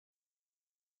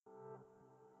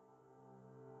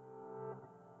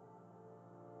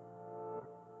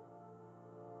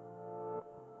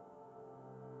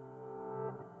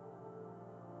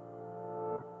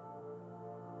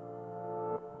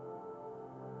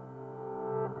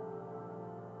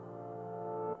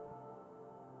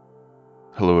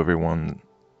Hello everyone,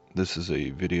 this is a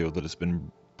video that has been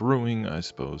brewing, I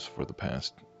suppose, for the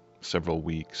past several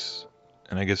weeks.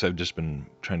 And I guess I've just been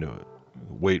trying to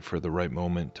wait for the right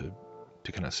moment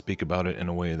to kind of speak about it in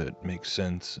a way that makes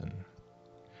sense.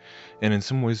 And in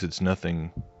some ways it's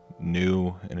nothing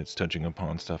new and it's touching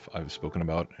upon stuff I've spoken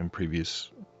about in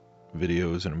previous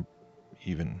videos and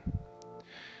even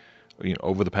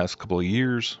over the past couple of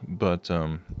years. But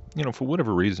for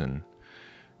whatever reason,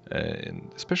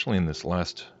 and especially in this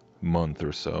last month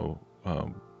or so,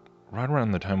 right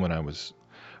around the time when I was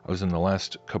in the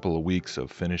last couple of weeks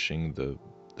of finishing the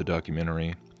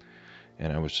documentary,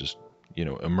 and I was just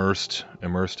immersed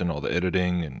in all the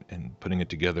editing and putting it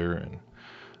together, and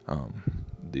um,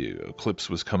 the eclipse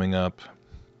was coming up,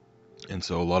 and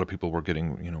so a lot of people were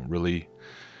getting really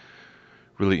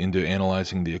into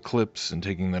analyzing the eclipse and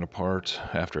taking that apart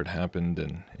after it happened,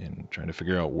 and trying to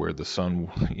figure out where the sun,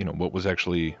 what was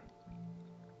actually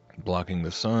blocking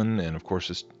the sun. And of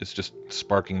course it's just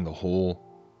sparking the whole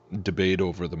debate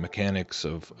over the mechanics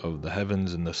of the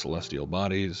heavens and the celestial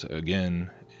bodies again.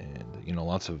 And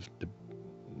lots of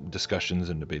discussions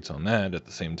and debates on that. At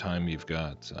the same time, you've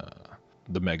got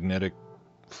the magnetic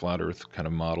flat earth kind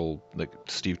of model like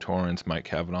Steve Torrance, Mike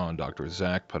Kavanaugh, and Dr.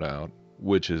 Zach put out,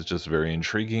 which is just very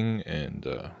intriguing. And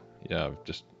yeah,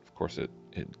 just of course it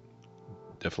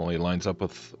definitely lines up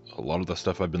with a lot of the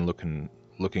stuff I've been looking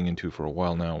into for a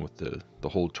while now, with the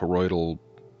whole toroidal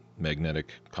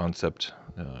magnetic concept,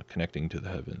 connecting to the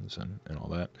heavens and all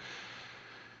that.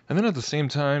 And then at the same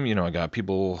time, I got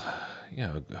people,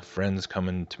 friends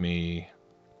coming to me,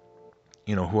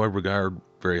 who I regard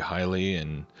very highly,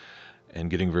 and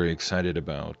getting very excited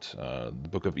about the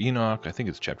Book of Enoch. I think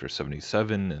it's chapter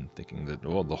 77, and thinking that,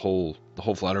 well, the whole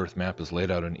flat Earth map is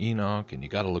laid out in Enoch, and you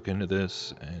got to look into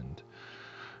this. And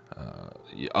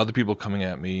other people coming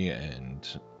at me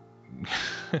and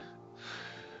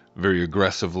very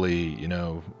aggressively,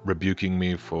 rebuking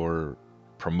me for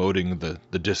promoting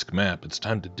the disk map. It's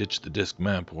time to ditch the disk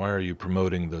map. Why are you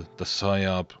promoting the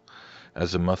PSYOP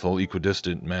as a methyl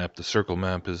equidistant map? The circle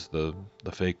map is the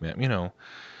fake map.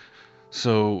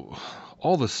 So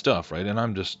all this stuff, right? And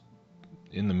I'm just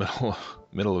in the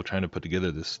middle of trying to put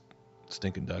together this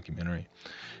stinking documentary.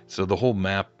 So the whole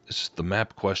map, it's just the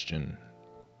map question,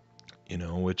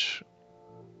 which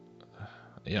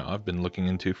yeah, I've been looking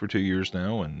into for 2 years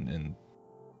now, and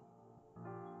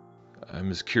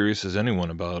I'm as curious as anyone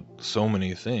about so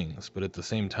many things. But at the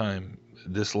same time,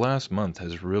 this last month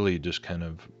has really just kind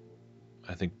of,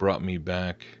 I think, brought me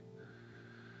back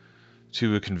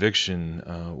to a conviction,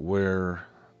 where,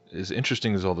 as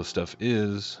interesting as all this stuff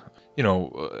is,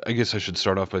 I guess I should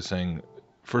start off by saying,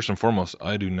 first and foremost,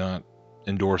 I do not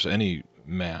endorse any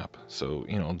map. So,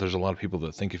 there's a lot of people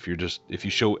that think if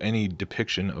you show any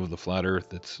depiction of the flat Earth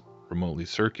that's remotely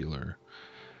circular,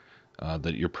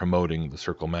 that you're promoting the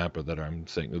circle map, or that I'm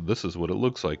saying, "Oh, this is what it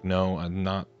looks like." No, I'm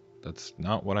not. That's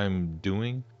not what I'm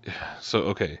doing. So,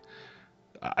 okay,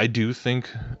 I do think,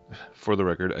 for the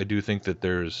record, I do think that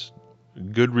there's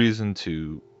good reason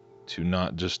to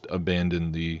not just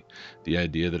abandon the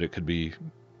idea that it could be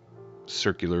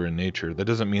circular in nature. That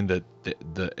doesn't mean that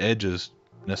the edge is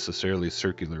necessarily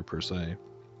circular per se.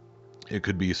 It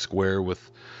could be square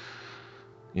with,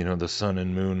 the sun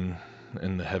and moon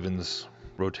and the heavens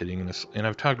rotating in this. And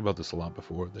I've talked about this a lot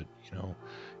before, that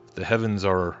if the heavens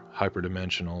are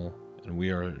hyperdimensional and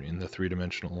we are in the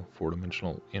three-dimensional,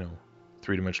 four-dimensional,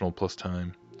 three-dimensional plus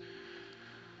time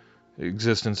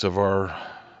existence of our,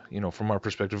 from our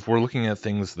perspective, we're looking at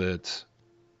things that,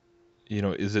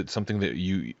 is it something that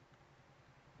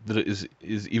is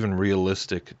even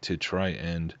realistic to try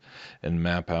and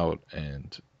map out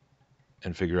and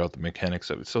figure out the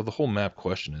mechanics of it. So the whole map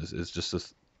question is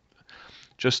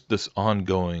just this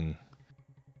ongoing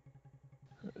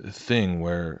thing,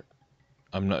 where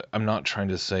I'm not trying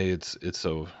to say it's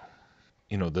a,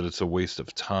 that it's a waste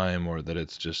of time, or that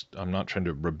it's just, I'm not trying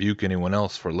to rebuke anyone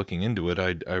else for looking into it.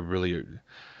 I really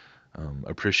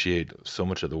appreciate so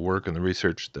much of the work and the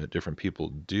research that different people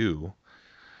do.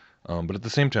 But at the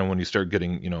same time, when you start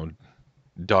getting,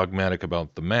 dogmatic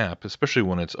about the map, especially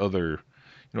when it's other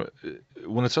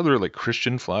like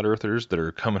Christian flat earthers that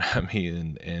are coming at me,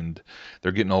 and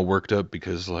they're getting all worked up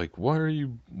because, like, why are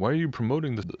you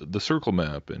promoting the circle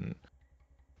map? And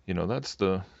that's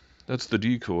the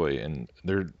decoy, and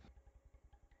they're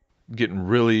getting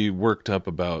really worked up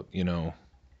about,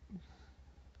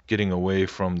 getting away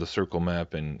from the circle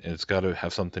map, and it's got to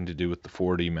have something to do with the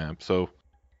 4D map. So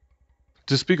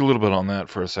to speak a little bit on that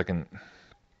for a second,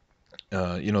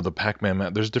 the Pac-Man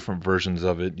map, there's different versions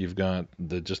of it. You've got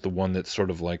the one that's sort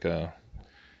of like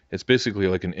it's basically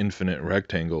like an infinite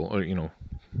rectangle, or,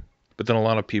 But then a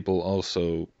lot of people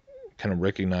also kind of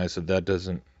recognize that that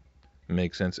doesn't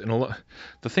make sense. And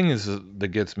the thing is that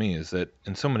gets me is that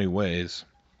in so many ways,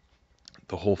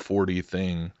 the whole 4D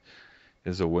thing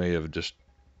is a way of just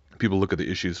people look at the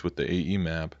issues with the AE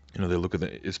map. They look at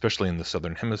especially in the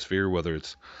southern hemisphere, whether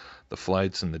it's the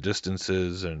flights and the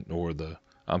distances, or the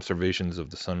observations of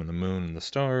the sun and the moon and the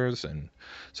stars. And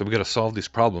so we got to solve these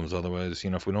problems. Otherwise,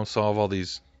 if we don't solve all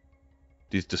these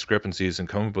discrepancies and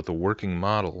come up with a working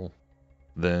model,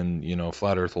 then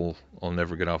flat Earth will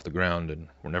never get off the ground, and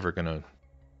we're never gonna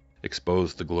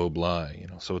expose the globe lie.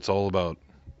 So it's all about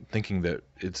thinking that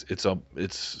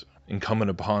it's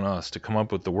incumbent upon us to come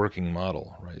up with the working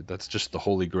model, right? That's just the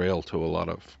holy grail to a lot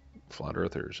of flat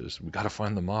earthers, is we got to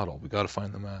find the model, we got to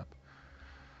find the map.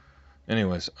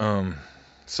 Anyways,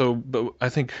 but I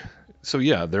think, so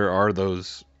yeah, there are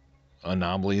those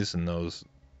anomalies and those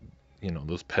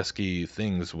pesky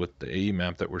things with the AE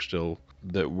map that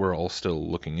we're all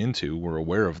still looking into. We're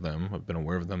aware of them. I've been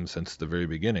aware of them since the very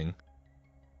beginning.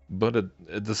 But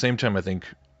at the same time, I think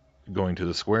going to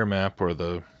the square map or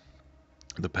the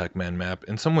Pac-Man map,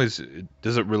 in some ways,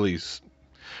 does it really,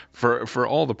 for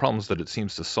all the problems that it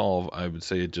seems to solve, I would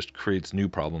say it just creates new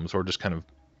problems, or just kind of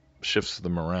shifts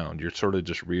them around. You're sort of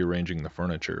just rearranging the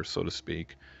furniture, so to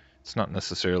speak. It's not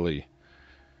necessarily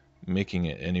making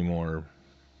it any more.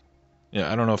 Yeah,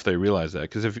 I don't know if they realize that,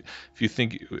 because if you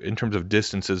think in terms of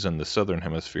distances in the southern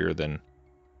hemisphere, then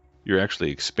you're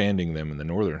actually expanding them in the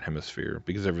northern hemisphere,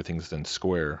 because everything's then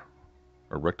square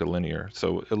or rectilinear.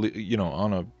 So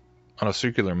on a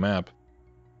circular map,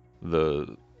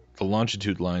 the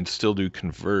longitude lines still do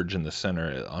converge in the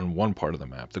center on one part of the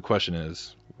map. The question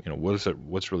is,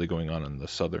 what's really going on in the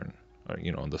southern,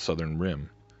 on the southern rim.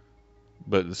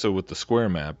 But so with the square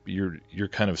map, you're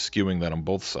kind of skewing that on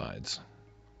both sides.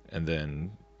 And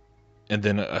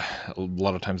then a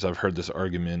lot of times I've heard this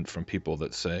argument from people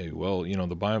that say, well,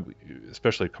 the Bible,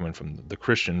 especially coming from the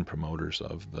Christian promoters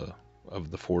of the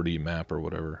 4D map or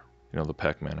whatever, the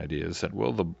Pac-Man idea, is that,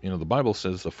 well, the Bible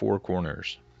says the four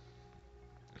corners.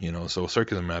 So a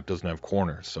circular map doesn't have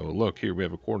corners. So look, here we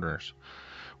have corners.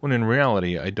 When in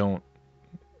reality, I don't.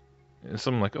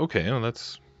 So I'm like, okay, I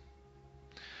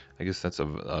guess that's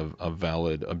a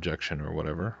valid objection or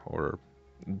whatever. Or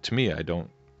to me, I don't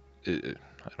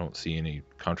see any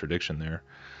contradiction there.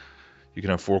 You can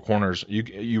have four corners.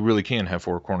 You really can have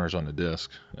four corners on a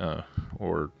disc,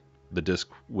 or the disc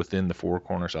within the four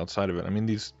corners outside of it. I mean,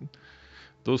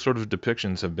 those sort of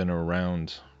depictions have been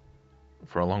around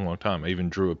for a long, long time. I even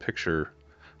drew a picture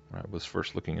when I was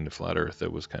first looking into flat Earth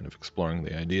that was kind of exploring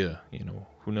the idea.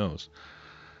 Who knows?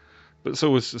 But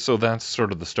so that's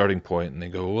sort of the starting point, and they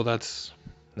go, well, that's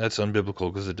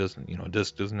unbiblical because it doesn't, a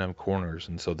disc doesn't have corners,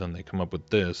 and so then they come up with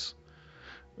this.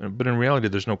 But in reality,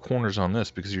 there's no corners on this,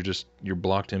 because you're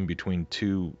blocked in between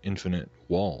two infinite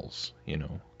walls,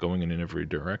 going in every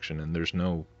direction, and there's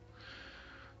no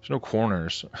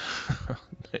corners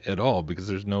at all, because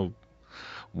there's no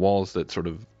walls that sort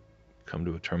of come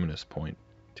to a terminus point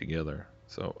together.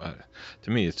 So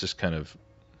to me, it's just kind of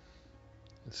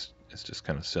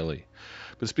silly.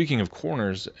 But speaking of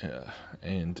corners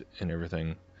and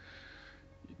everything,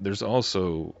 there's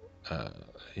also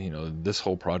this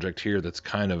whole project here that's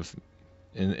kind of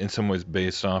in some ways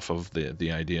based off of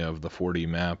the idea of the 4D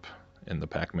map and the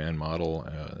Pac-Man model,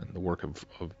 and the work of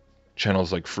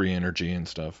channels like Free Energy and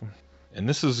stuff. And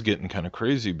this is getting kind of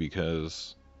crazy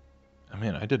because,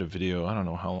 I did a video, I don't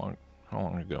know how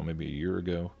long ago, maybe a year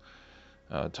ago,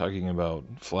 talking about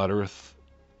Flat Earth,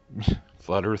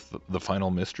 the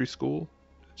final mystery school,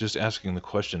 just asking the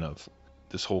question of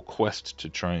this whole quest to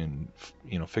try and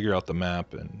figure out the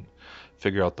map and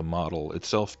figure out the model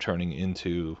itself, turning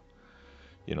into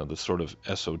this sort of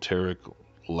esoteric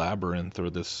labyrinth, or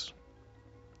this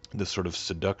sort of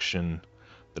seduction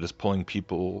that is pulling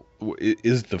people.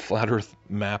 Is the flat Earth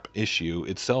map issue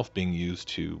itself being used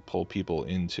to pull people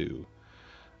into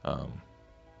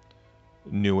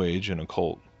New Age and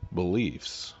occult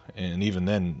beliefs? And even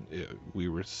then, we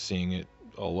were seeing it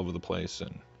all over the place.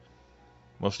 And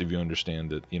most of you understand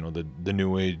that the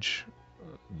New Age,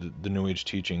 the New Age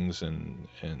teachings and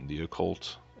the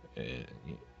occult,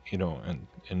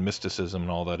 and mysticism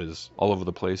and all that is all over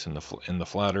the place in the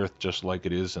flat Earth, just like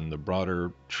it is in the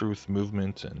broader truth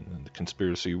movement and the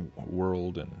conspiracy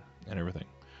world and everything.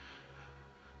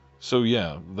 So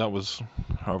yeah, that was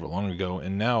however long ago,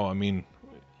 and now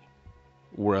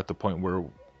we're at the point where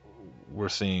we're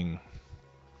seeing,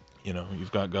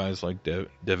 you've got guys like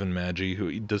Devin Maggi,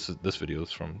 who this video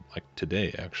is from like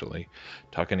today actually,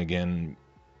 talking again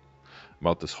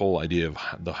about this whole idea of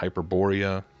the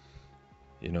Hyperborea,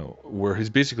 where he's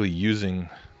basically using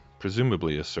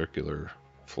presumably a circular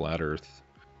flat Earth,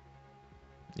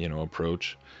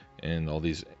 approach, and all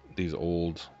these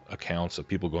old accounts of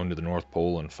people going to the North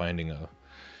Pole and finding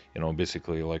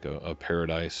basically like a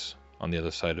paradise on the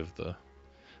other side of the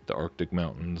Arctic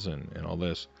mountains and all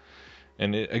this.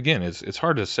 And again, it's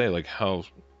hard to say like how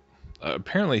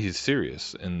apparently he's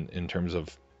serious in terms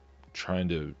of trying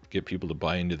to get people to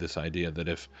buy into this idea that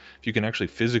if you can actually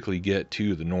physically get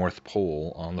to the North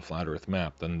Pole on the flat Earth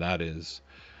map, then that is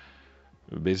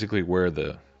basically where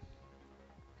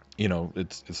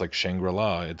it's like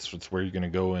Shangri-La. It's where you're going to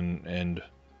go and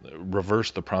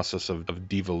reverse the process of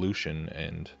devolution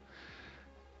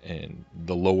and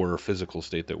the lower physical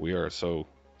state that we are. So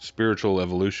spiritual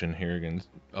evolution here again,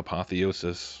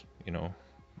 apotheosis, the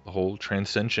whole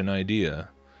transcension idea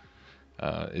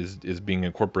is being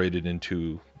incorporated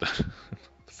into the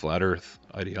flat Earth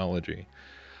ideology.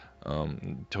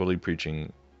 Totally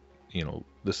preaching,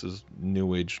 this is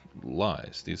New Age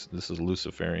lies. This is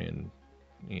Luciferian,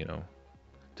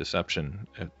 deception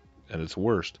at its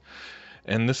worst.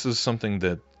 And this is something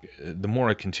that the more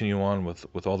I continue on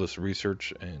with all this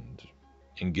research and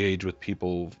engage with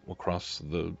people across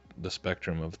the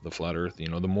spectrum of the flat Earth,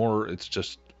 the more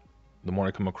the more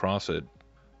I come across it,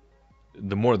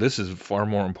 the more this is far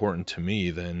more important to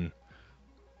me than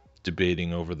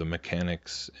debating over the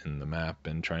mechanics in the map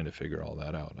and trying to figure all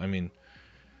that out. I mean,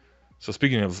 so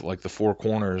speaking of like the four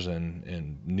corners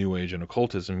and New Age and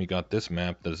occultism, you got this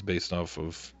map that is based off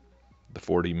of the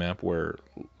 4D map where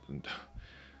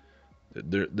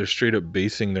they're straight up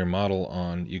basing their model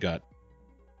on, you got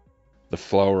the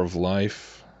flower of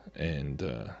life and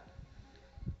the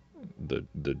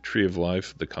tree of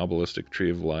life, the Kabbalistic tree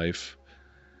of life.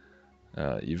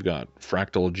 You've got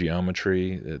fractal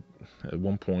geometry. At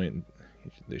one point,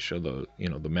 they show the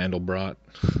Mandelbrot,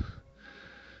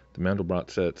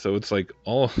 set. So it's like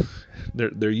all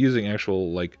they're using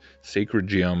actual like sacred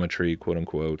geometry, quote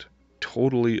unquote,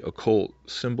 totally occult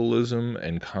symbolism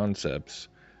and concepts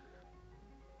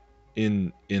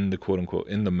in the quote unquote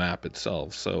in the map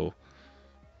itself. So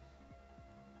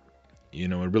it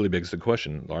really begs the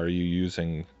question: are you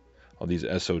using all these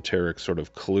esoteric sort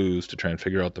of clues to try and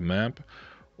figure out the map,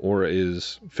 or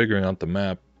is figuring out the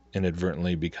map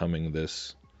inadvertently becoming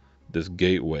this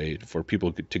gateway for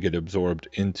people to get absorbed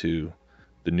into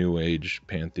the New Age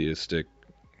pantheistic,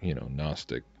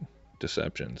 Gnostic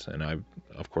deceptions? And I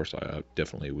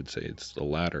definitely would say it's the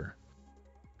latter.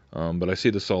 But I see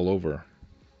this all over,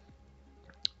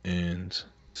 and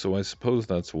so I suppose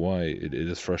that's why it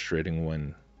is frustrating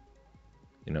when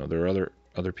there are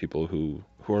other people who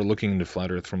are looking into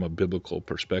flat Earth from a biblical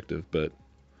perspective, but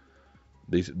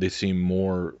they seem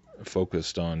more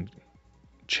focused on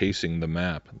chasing the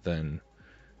map than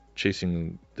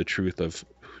chasing the truth of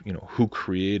who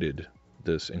created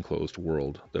this enclosed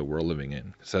world that we're living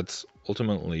in, because that's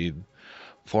ultimately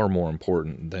far more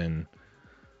important than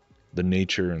the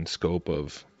nature and scope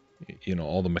of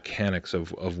all the mechanics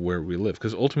of where we live,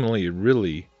 because ultimately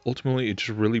it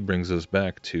just really brings us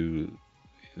back to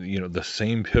the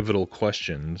same pivotal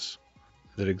questions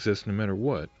that exist no matter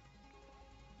what.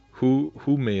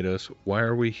 Who made us? Why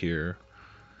are we here?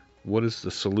 What is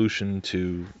the solution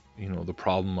to the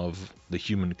problem of the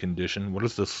human condition? What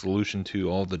is the solution to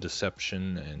all the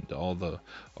deception and all the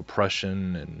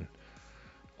oppression and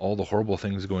all the horrible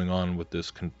things going on with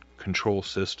this control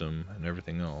system and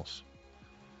everything else?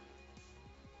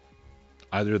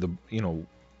 Either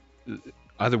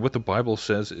what the Bible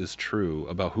says is true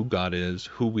about who God is,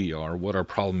 who we are, what our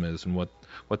problem is, and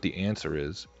what the answer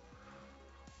is,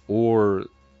 or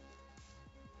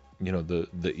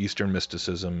the Eastern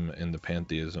mysticism and the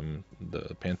pantheism,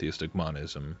 the pantheistic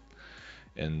monism,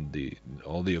 and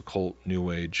all the occult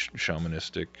New Age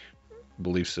shamanistic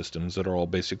belief systems that are all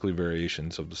basically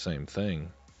variations of the same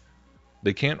thing.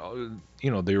 They can't,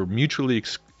 they're mutually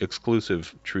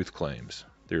exclusive truth claims.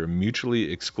 They're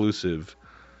mutually exclusive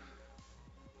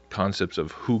concepts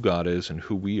of who God is and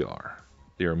who we are.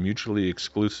 They are mutually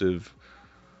exclusive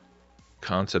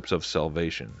concepts of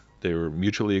salvation. They are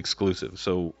mutually exclusive.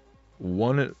 So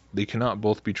they cannot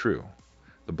both be true.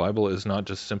 The Bible is not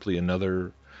just simply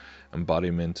another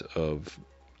embodiment of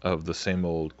the same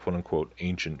old quote unquote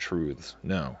ancient truths.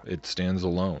 No, it stands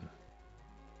alone.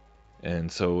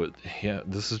 And so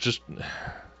this is just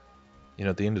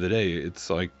at the end of the day,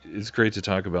 it's like it's great to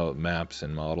talk about maps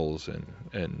and models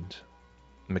and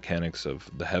mechanics of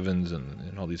the heavens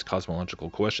and all these cosmological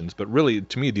questions, but really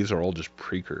to me these are all just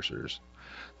precursors.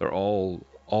 They're all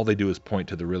they do is point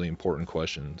to the really important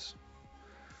questions.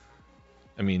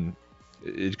 I mean,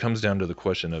 it comes down to the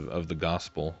question of the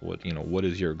gospel. What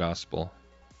is your gospel?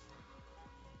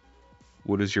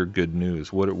 What is your good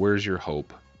news? Where's your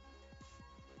hope?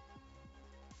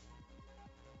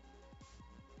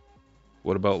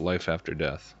 What about life after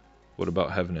death? What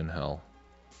about heaven and hell?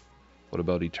 What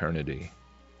about eternity?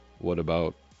 What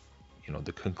about,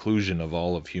 the conclusion of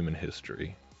all of human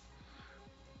history?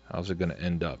 How's it going to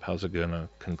end up? How's it going to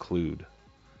conclude?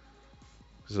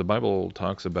 Because the Bible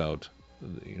talks about,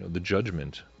 the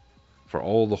judgment for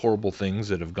all the horrible things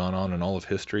that have gone on in all of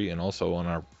history, and also on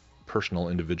our personal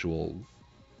individual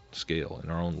scale in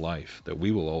our own life, that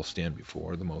we will all stand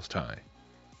before the Most High.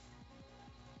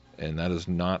 And that is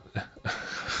not,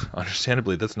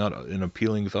 understandably, that's not an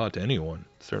appealing thought to anyone.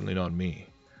 Certainly not me.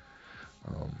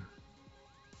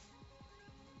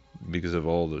 Because of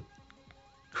all the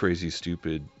crazy,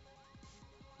 stupid,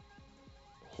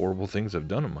 horrible things I've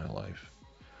done in my life.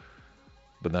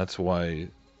 But that's why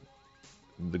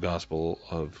the gospel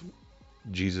of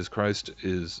Jesus Christ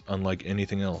is unlike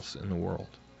anything else in the world.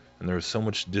 And there is so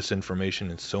much disinformation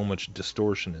and so much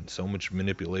distortion and so much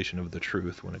manipulation of the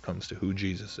truth when it comes to who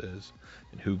Jesus is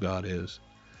and who God is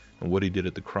and what he did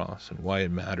at the cross and why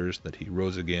it matters that he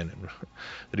rose again and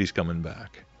that he's coming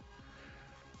back.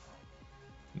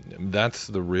 That's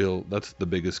the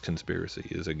biggest conspiracy,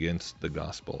 is against the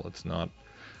gospel. It's not,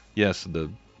 yes, the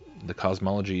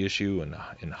cosmology issue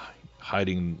and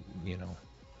hiding,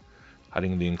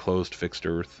 hiding the enclosed fixed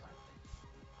earth.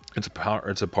 It's a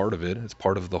part of it. It's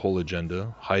part of the whole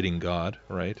agenda, hiding God,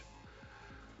 right?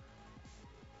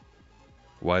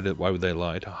 Why would they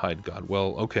lie to hide God?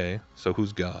 Well, okay, so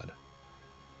who's God?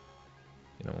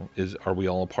 Are we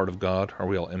all a part of God? Are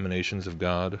we all emanations of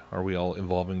God? Are we all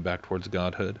evolving back towards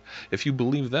Godhood? If you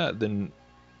believe that, then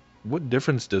what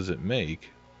difference does it make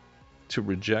to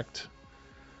reject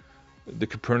the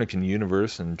Copernican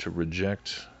universe and to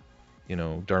reject,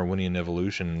 Darwinian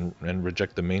evolution and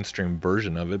reject the mainstream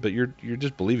version of it? But you're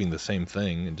just believing the same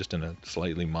thing and just in a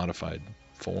slightly modified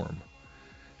form.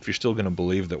 If you're still going to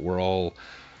believe that we're all,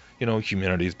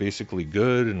 humanity is basically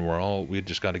good and we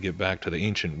just got to get back to the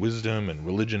ancient wisdom and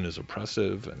religion is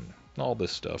oppressive and all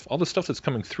this stuff that's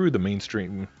coming through the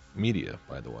mainstream media,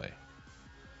 by the way.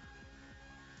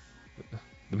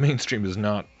 The mainstream is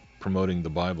not promoting the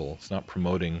Bible. It's not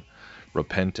promoting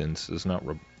repentance. It's not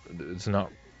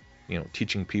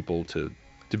teaching people to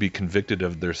be convicted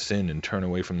of their sin and turn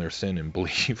away from their sin and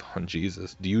believe on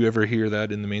Jesus. Do you ever hear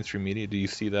that in the mainstream media? Do you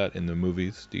see that in the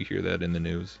movies? Do you hear that in the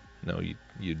news? No,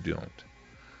 you don't.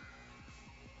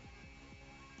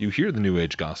 You hear the New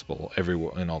Age gospel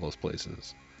everywhere in all those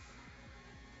places.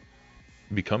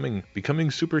 Becoming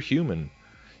superhuman,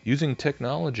 using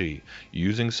technology,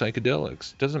 using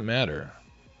psychedelics. Doesn't matter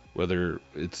whether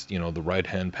it's, the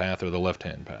right-hand path or the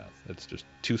left-hand path. It's just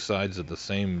two sides of the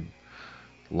same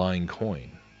lying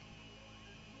coin.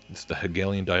 It's the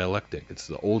Hegelian dialectic. It's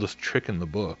the oldest trick in the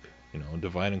book,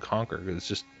 divide and conquer. It's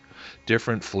just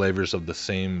different flavors of the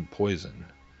same poison.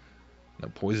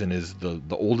 That poison is the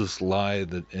oldest lie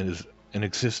that is in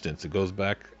existence. It goes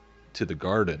back to the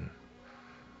garden,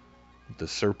 the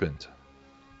serpent,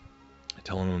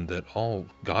 telling them that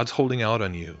God's holding out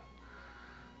on you.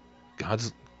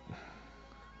 God's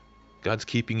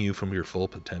keeping you from your full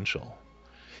potential.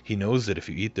 He knows that if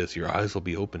you eat this, your eyes will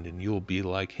be opened and you'll be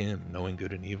like him, knowing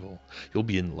good and evil. You'll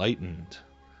be enlightened.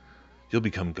 You'll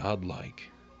become godlike.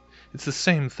 It's the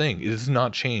same thing. It has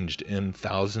not changed in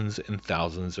thousands and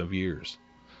thousands of years.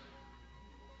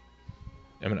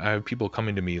 I mean, I have people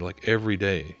coming to me like every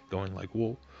day going like,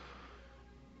 well,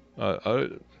 I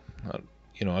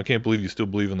can't believe you still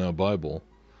believe in that Bible.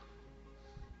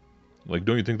 Like,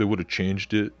 don't you think they would have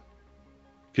changed it?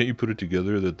 Can't you put it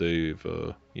together that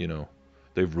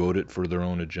they've wrote it for their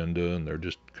own agenda and they're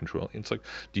just controlling? It's like,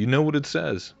 do you know what it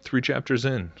says 3 chapters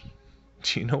in?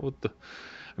 Do you know what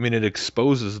it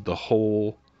exposes the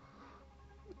whole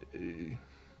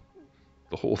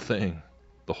thing,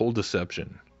 the whole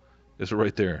deception is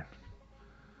right there.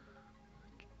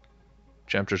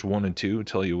 Chapters 1 and 2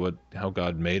 tell you how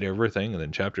God made everything, and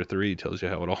then chapter 3 tells you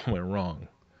how it all went wrong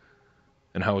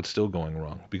and how it's still going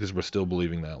wrong because we're still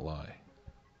believing that lie.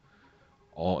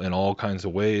 In all kinds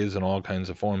of ways and all kinds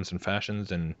of forms and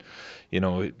fashions, and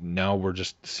now we're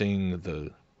just seeing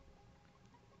the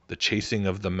chasing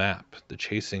of the map, the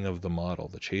chasing of the model,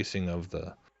 the chasing of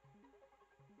the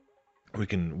we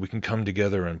can come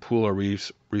together and pool our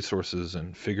resources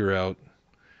and figuring out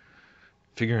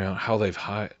how they've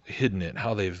hidden it,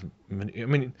 how they've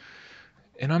and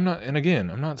I'm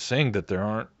not saying that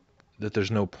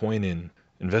there's no point in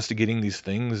investigating these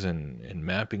things and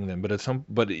mapping them, but at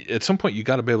some point you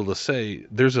got to be able to say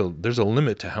there's a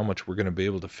limit to how much we're going to be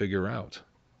able to figure out,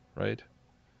 right?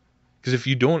 Because if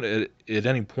you don't at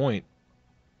any point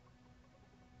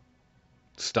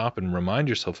stop and remind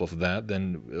yourself of that,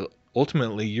 then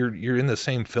ultimately you're in the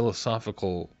same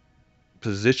philosophical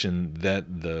position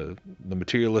that the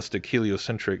materialistic,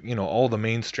 heliocentric, all the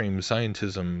mainstream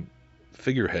scientism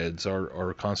figureheads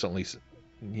are constantly,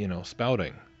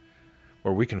 spouting,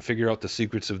 where we can figure out the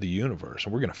secrets of the universe,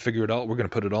 and we're going to figure it out. We're going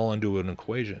to put it all into an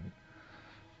equation.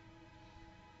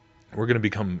 We're going to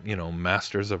become,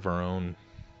 masters of our own,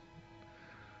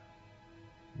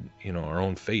 our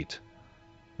own fate.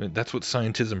 I mean, that's what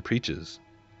scientism preaches.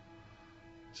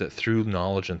 Is that through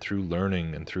knowledge and through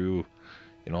learning and through,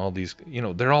 all these,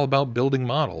 they're all about building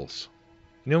models.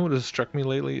 You know what has struck me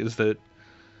lately is that,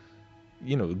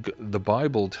 the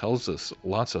Bible tells us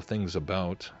lots of things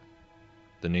about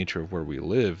the nature of where we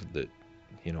live, that,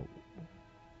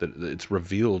 that it's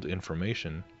revealed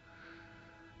information,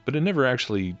 but it never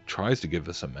actually tries to give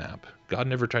us a map. God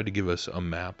never tried to give us a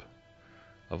map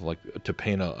of, like, to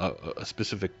paint a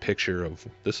specific picture of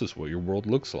this is what your world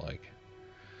looks like.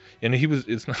 And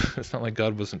it's not like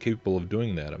God wasn't capable of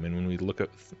doing that. I mean, when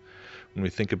we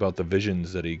think about the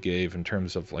visions that he gave in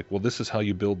terms of, like, well, this is how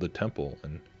you build the temple,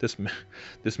 and this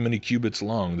many cubits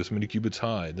long, this many cubits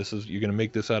high, you're going to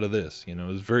make this out of this.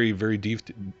 It's very, very deep,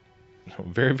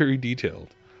 very, very detailed.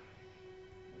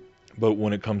 But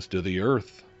when it comes to the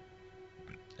earth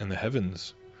and the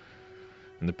heavens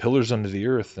and the pillars under the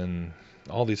earth and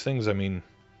all these things, I mean,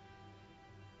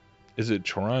 is it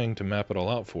trying to map it all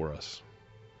out for us?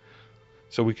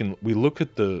 So we turn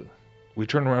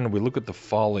around and we look at the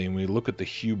folly and we look at the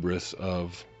hubris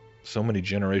of so many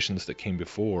generations that came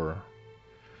before,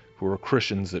 who are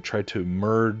Christians, that tried to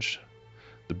merge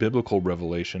the biblical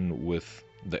revelation with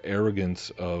the arrogance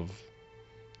of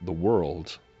the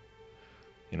world,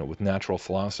 with natural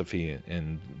philosophy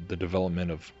and the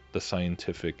development of the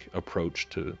scientific approach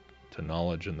to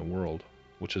knowledge in the world,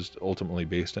 which is ultimately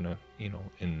based in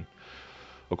in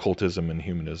occultism and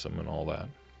humanism and all that.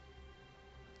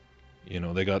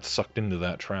 They got sucked into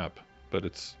that trap. But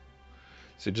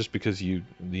just because you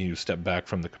step back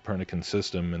from the Copernican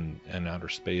system and outer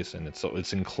space, and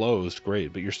it's enclosed,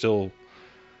 great, but you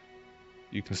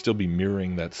can still be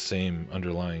mirroring that same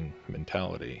underlying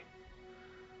mentality.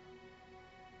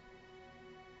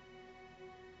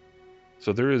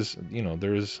 So there is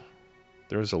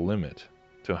a limit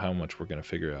to how much we're going to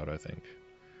figure out, I think.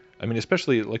 I mean,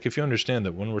 especially, like, if you understand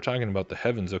that when we're talking about the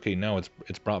heavens, okay, now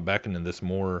it's brought back into this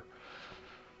more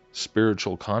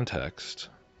spiritual context,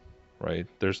 right?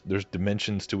 There's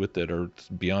dimensions to it that are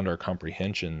beyond our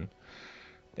comprehension,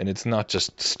 and it's not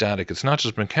just static, it's not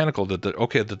just mechanical,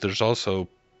 that there's also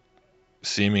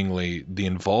seemingly the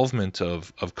involvement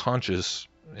of conscious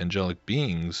angelic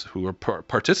beings who are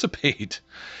participate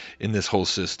in this whole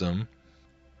system.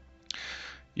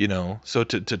 So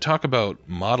to talk about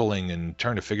modeling and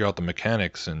trying to figure out the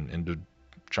mechanics and to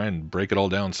try and break it all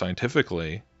down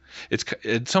scientifically, it's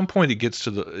at some point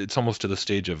it's almost to the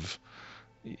stage of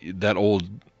that old,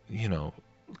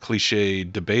 cliche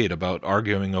debate about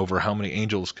arguing over how many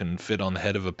angels can fit on the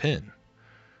head of a pin.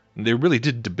 They really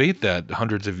did debate that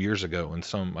hundreds of years ago, and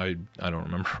I don't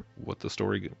remember what the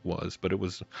story was, but it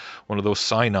was one of those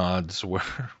synods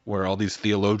where all these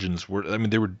theologians were, I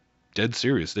mean, they were dead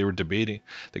serious. They were debating.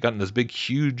 They got in this big,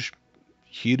 huge,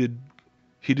 heated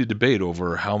debate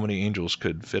over how many angels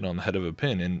could fit on the head of a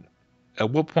pin. And at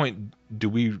what point do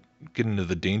we get into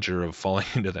the danger of falling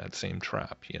into that same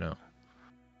trap,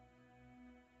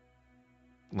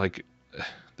 Like,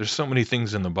 there's so many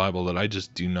things in the Bible that I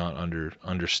just do not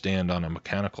understand on a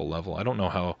mechanical level. I don't know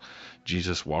how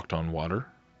Jesus walked on water.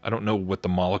 I don't know what the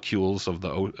molecules of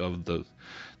the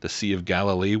Sea of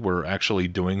Galilee were actually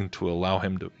doing to allow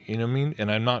him to, you know what I mean?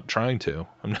 And I'm not trying to.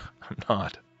 I'm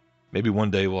not. Maybe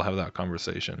one day we'll have that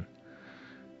conversation,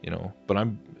 But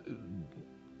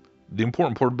the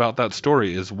important part about that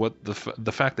story is what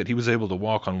the fact that he was able to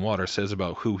walk on water says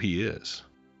about who he is,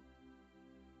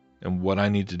 and what I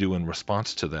need to do in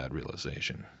response to that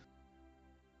realization.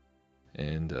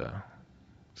 And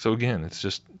so again,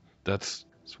 that's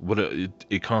what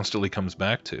it constantly comes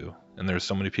back to. And there's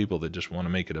so many people that just want to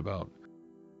make it about,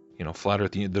 flat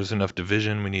earth. There's enough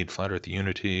division. We need flat earth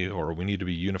unity, or we need to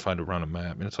be unified around a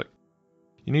map. And it's like,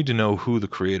 you need to know who the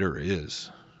Creator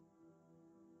is,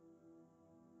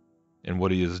 and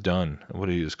what he has done, and what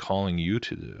he is calling you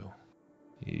to do.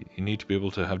 You need to be able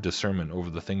to have discernment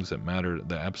over the things that matter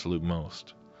the absolute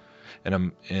most.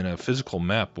 And a physical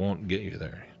map won't get you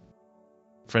there.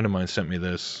 A friend of mine sent me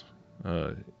this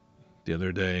the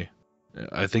other day.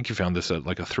 I think he found this at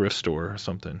like a thrift store or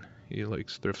something. He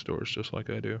likes thrift stores just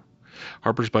like I do.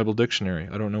 Harper's Bible Dictionary.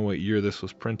 I don't know what year this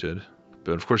was printed,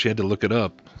 but of course you had to look it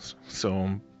up.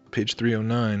 So page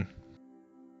 309.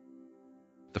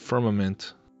 The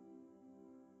firmament.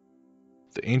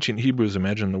 The ancient Hebrews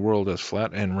imagined the world as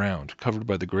flat and round, covered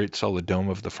by the great solid dome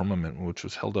of the firmament, which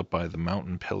was held up by the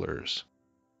mountain pillars.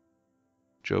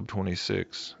 Job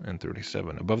 26 and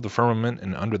 37. Above the firmament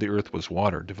and under the earth was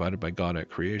water, divided by God at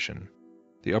creation.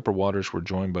 The upper waters were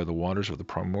joined by the waters of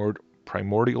the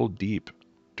primordial deep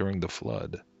during the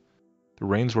flood. The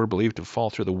rains were believed to fall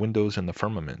through the windows in the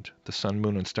firmament. The sun,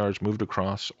 moon, and stars moved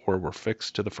across or were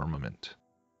fixed to the firmament.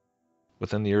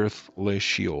 Within the earth lay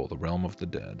Sheol, the realm of the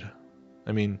dead.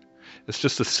 I mean, it's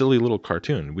just a silly little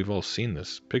cartoon. We've all seen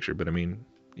this picture, but I mean,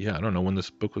 yeah, I don't know when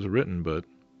this book was written, but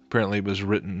apparently it was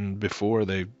written before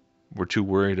they were too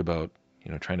worried about,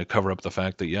 trying to cover up the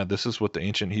fact that, yeah, this is what the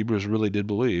ancient Hebrews really did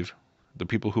believe, the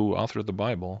people who authored the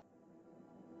Bible.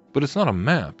 But it's not a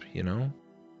map,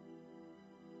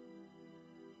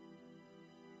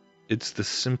 It's the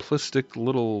simplistic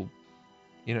little,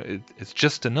 it's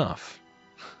just enough.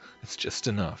 It's just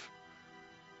enough.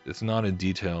 It's not in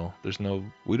detail.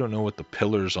 We don't know what the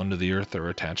pillars under the earth are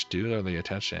attached to. Are they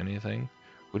attached to anything?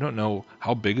 We don't know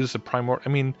how big is the primordial.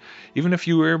 I mean, even if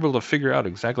you were able to figure out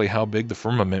exactly how big the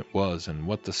firmament was and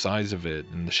what the size of it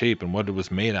and the shape and what it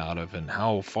was made out of and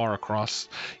how far across,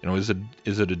 is it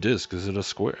a disc? Is it a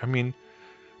square? I mean,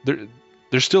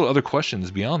 there's still other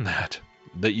questions beyond that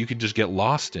you could just get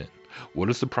lost in. What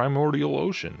is the primordial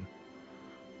ocean?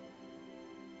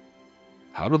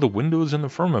 How do the windows in the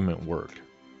firmament work?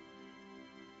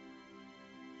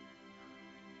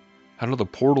 How do the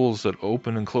portals that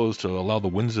open and close to allow the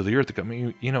winds of the earth to come? I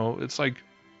mean, it's like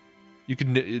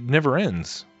it never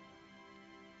ends.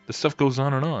 The stuff goes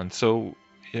on and on. So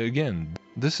again,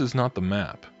 this is not the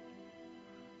map.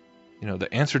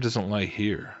 The answer doesn't lie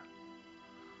here.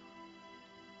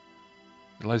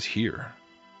 It lies here.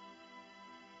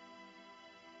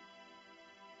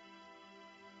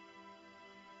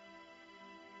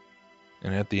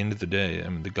 And at the end of the day, I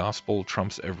mean, the gospel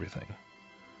trumps everything.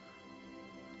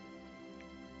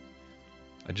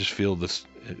 I just feel this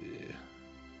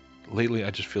lately.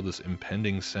 I just feel this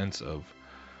impending sense of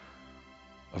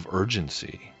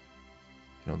urgency.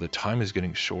 The time is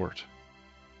getting short.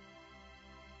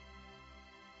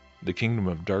 The kingdom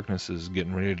of darkness is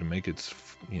getting ready to make its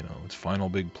final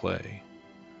big play.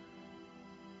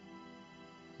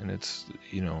 And it's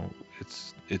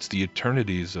the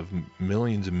eternities of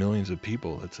millions and millions of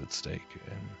people that's at stake.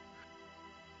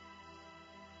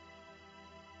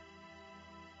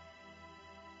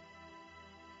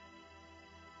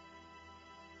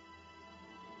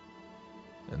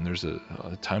 And there's a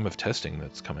time of testing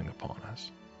that's coming upon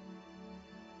us.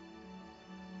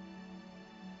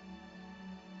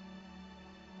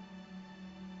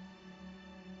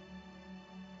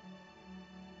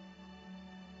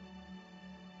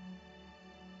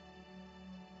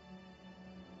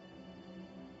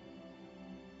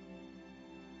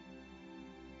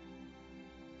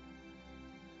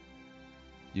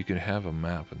 You can have a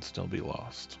map and still be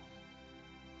lost.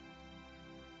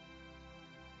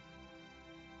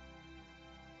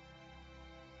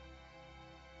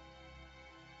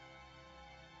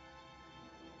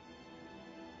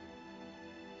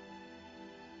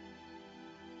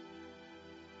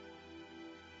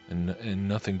 And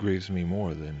nothing grieves me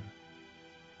more than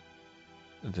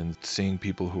seeing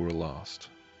people who are lost.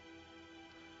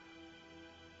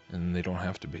 And they don't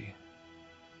have to be.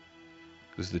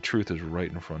 Because the truth is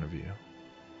right in front of you.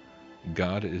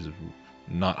 God is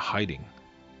not hiding.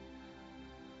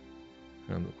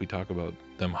 We talk about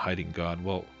them hiding God.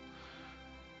 Well,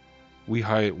 we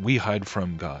hide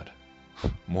from God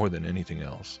more than anything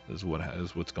else is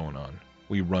what's going on.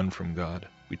 We run from God.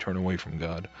 We turn away from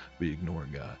God. We ignore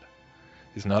God.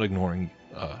 He's not ignoring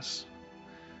us.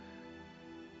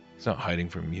 He's not hiding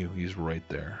from you. He's right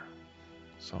there.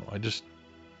 So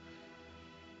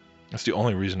that's the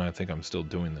only reason I think I'm still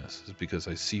doing this, is because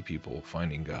I see people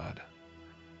finding God.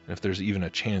 And if there's even a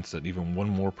chance that even one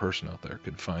more person out there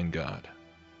could find God,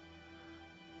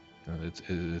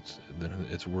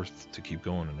 it's worth to keep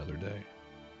going another day.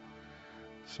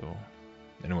 So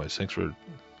anyways, thanks for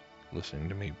listening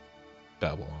to me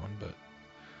babble on, but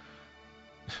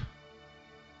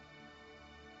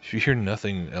if you hear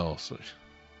nothing else,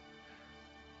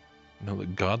 know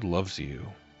that God loves you.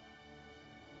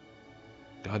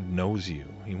 God knows you.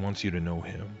 He wants you to know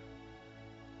Him.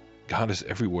 God is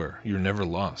everywhere. You're never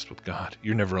lost with God.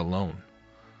 You're never alone.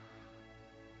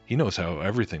 He knows how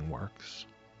everything works.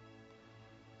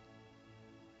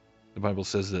 The Bible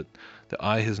says that the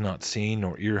eye has not seen,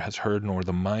 nor ear has heard, nor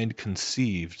the mind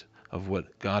conceived of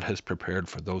what God has prepared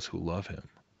for those who love Him.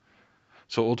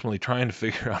 So ultimately, trying to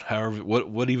figure out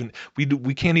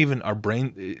we can't even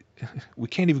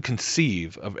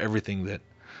conceive of everything that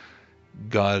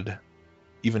God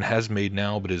even has made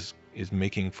now, but is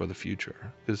making for the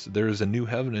future. Because there is a new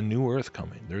heaven and new earth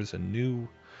coming. There's a new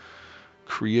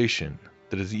creation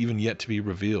that is even yet to be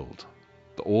revealed.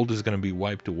 The old is going to be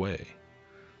wiped away.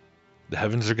 The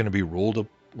heavens are going to be rolled up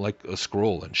like a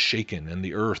scroll and shaken, and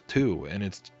the earth too, and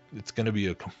it's going to be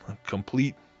a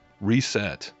complete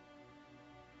reset.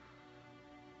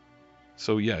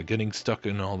 So yeah, getting stuck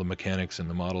in all the mechanics and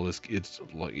the model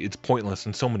it's pointless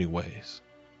in so many ways.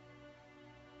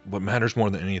 What matters more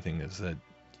than anything is that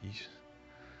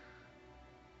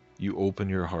you open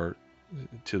your heart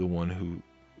to the one who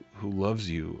loves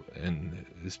you and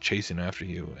is chasing after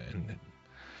you and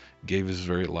gave his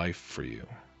very life for you.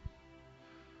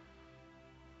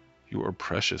 You are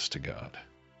precious to God.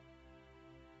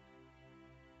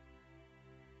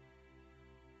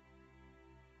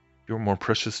 You're more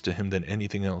precious to him than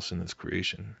anything else in this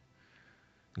creation,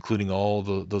 including all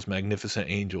those magnificent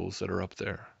angels that are up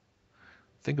there.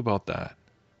 Think about that.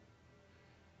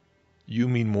 You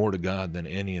mean more to God than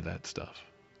any of that stuff.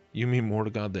 You mean more to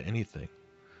God than anything.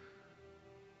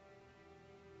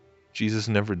 Jesus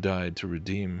never died to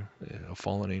redeem a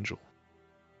fallen angel.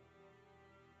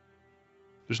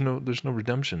 There's no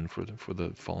redemption for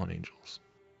the fallen angels.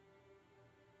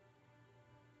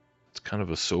 It's kind of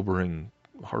a sobering,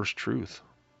 harsh truth,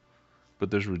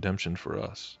 but there's redemption for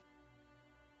us.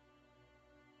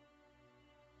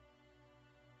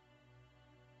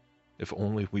 If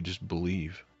only we just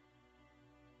believe.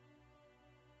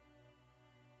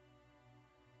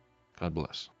 God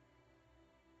bless.